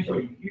are essential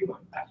in human.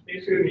 That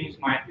basically means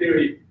my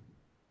theory.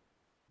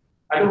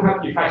 I don't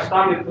have. If I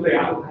started today,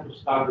 I don't have to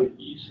start with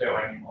each cell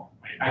anymore.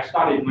 I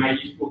started my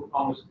yeast book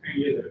almost 10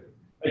 years ago.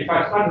 But if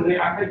I start today,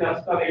 I can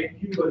just study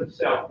human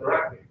cells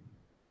directly.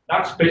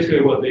 That's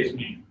basically what this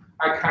means.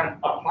 I can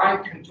apply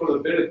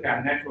controllability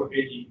and network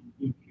aging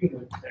in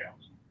human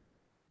cells.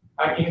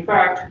 In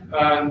fact,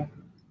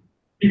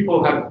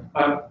 people have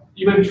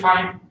even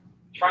trying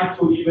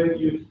to even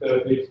use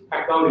this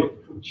technology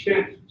to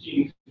change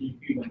genes in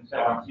human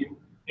cells,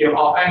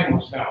 or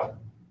animal cells,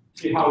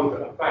 see how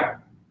it affects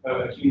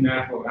gene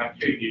network and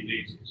treat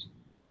diseases.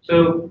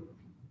 So,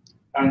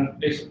 and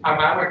this,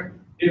 I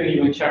didn't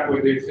even check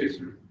whether this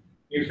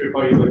news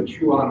report is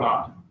true or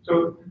not.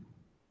 So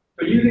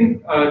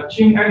using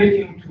gene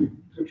editing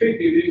to treat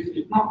disease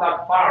is not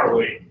that far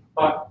away,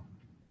 but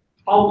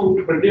how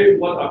to predict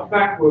what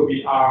effect will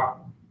be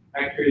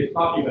actually it's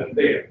not even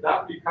there.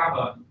 That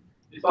become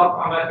it's not,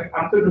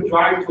 I'm going to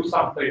drive to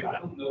some place, I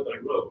don't know the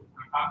road.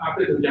 I'm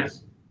going to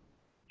just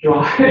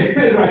drive,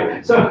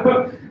 right?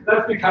 So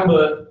that's become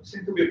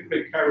seems to be a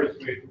precarious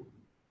way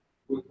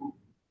to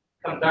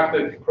conduct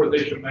the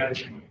precision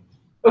medicine.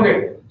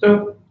 Okay,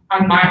 so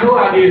and my whole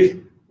idea is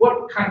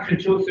what can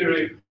control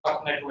theory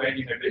of network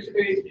engineering?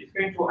 Basically, it's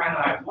going to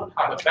analyze what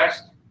are the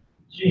best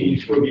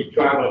genes will be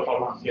driver for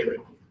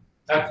longevity.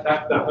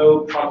 That's the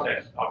whole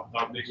process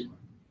of this one.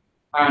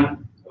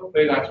 And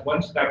hopefully that's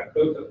one step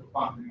closer to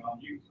functional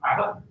use. I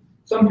hope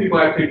some people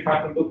actually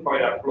try to look for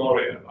it at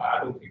Florida, but I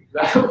don't think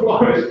that's a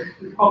Florida.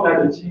 We call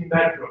that a gene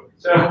network.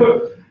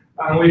 So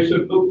we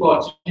should look for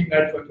a gene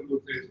network to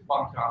look at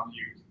functional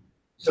use.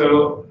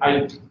 So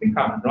I think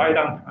I'm right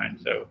on time.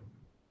 So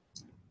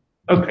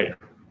okay.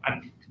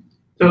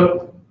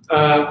 So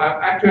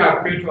actually,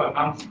 I'm going to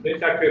announce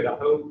this. Actually, the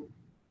whole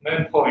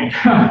main point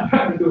I'm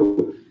trying to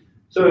do.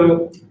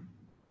 So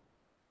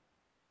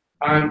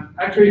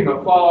actually, in the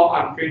fall,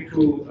 I'm going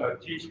to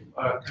teach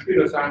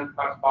computer science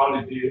plus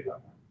biology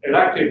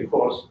elective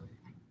course.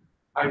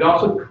 And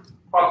also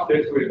cross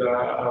this with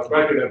a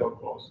graduate level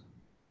course.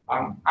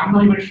 I'm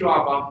not even sure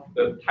about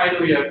the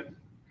title yet,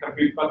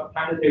 but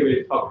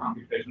tentatively called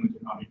computational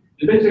genomics.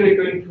 It's basically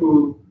going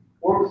to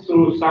work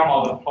through some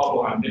of the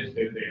problem I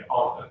listed there,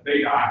 or the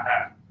data I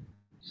have.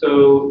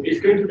 So it's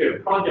going to be a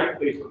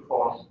project-based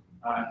course,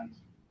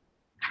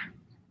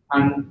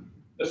 and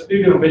the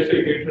student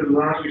basically going to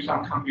learn use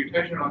some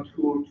computational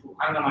tool to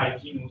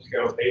analyze genome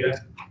scale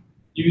data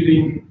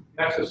using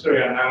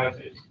necessary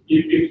analysis.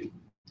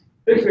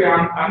 Basically,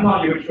 I'm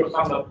not even sure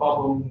some of the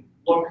problem,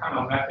 what kind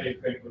of method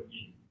it's going to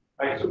be.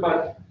 Right? So,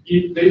 but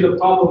if there's a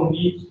problem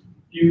needs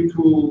you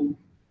to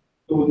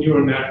do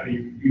neural network,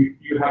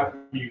 you have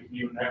to use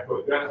neural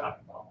network to address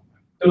that problem.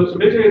 So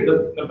basically,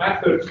 the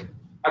methods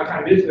I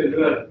can basically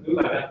do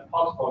that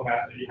possible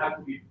method. You have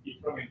to be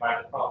determined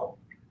by the problem.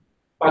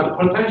 But the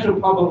potential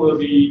problem will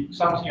be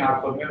something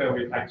I'm familiar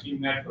with, like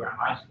gene network and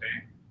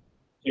Einstein,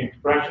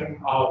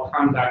 expression of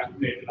contact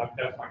image like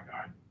that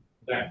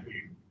guy,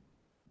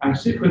 and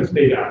sequence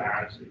data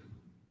analysis.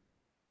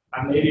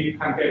 And maybe you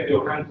can get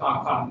your hands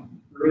on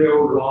some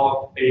real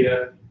raw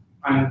data,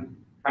 and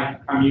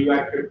can you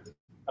actually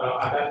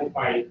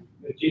identify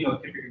the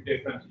genotypic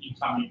difference in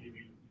some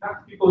individuals?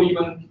 People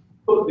even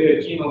put their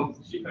genome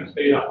sequence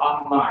data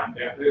online.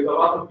 There's a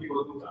lot of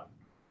people do that.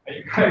 And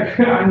you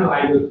can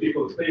analyze those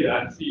people's data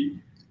and see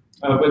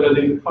whether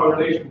there's a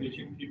correlation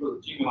between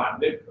people's genome and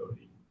zip code.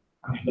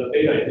 I mean, the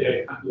data is there,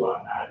 you can do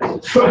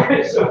analysis,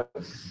 right?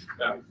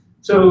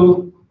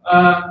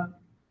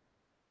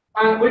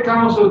 And we can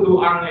also do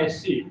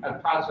RNA-seq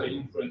and pathway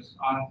inference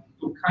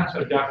to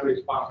cancer drug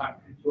response and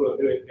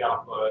controllability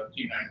of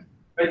gene.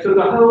 Right, so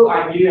the whole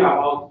idea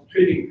about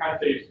treating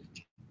cancer is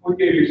we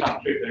give you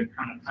some treatment,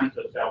 kind of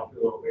cancer cell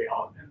go away,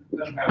 or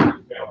then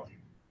healthy cell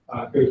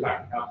goes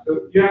back health.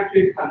 So you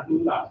actually can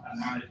do that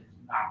analysis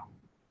now.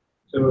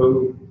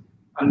 So,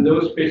 and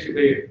those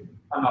basically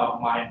kind of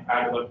my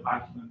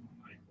advertisement on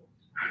my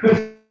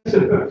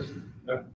course.